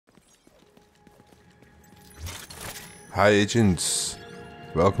Hi agents,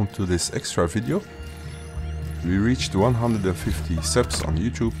 welcome to this extra video. We reached 150 subs on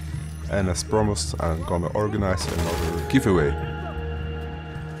YouTube and as promised I'm gonna organize another giveaway.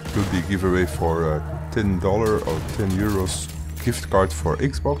 It will be a giveaway for a $10 or 10 euros gift card for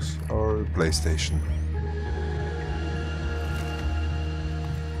Xbox or PlayStation.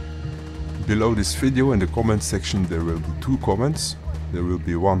 Below this video in the comment section there will be two comments. There will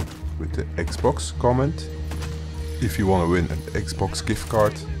be one with the Xbox comment. If you want to win an Xbox gift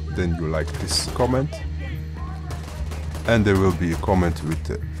card, then you like this comment. And there will be a comment with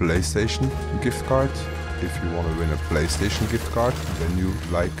the PlayStation gift card. If you want to win a PlayStation gift card, then you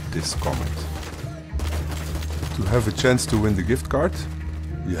like this comment. To have a chance to win the gift card,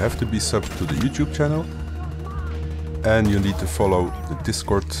 you have to be subbed to the YouTube channel. And you need to follow the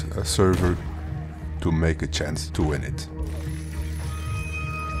Discord server to make a chance to win it.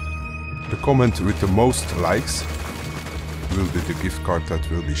 The comment with the most likes will be the gift card that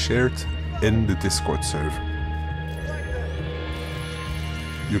will be shared in the Discord server.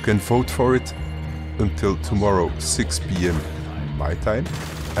 You can vote for it until tomorrow 6 PM my time,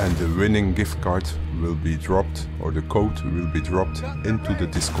 and the winning gift card will be dropped, or the code will be dropped into the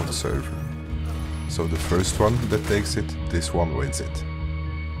Discord server. So the first one that takes it, this one wins it.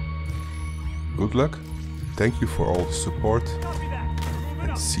 Good luck, thank you for all the support,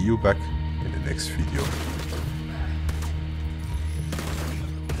 and see you back in the next video.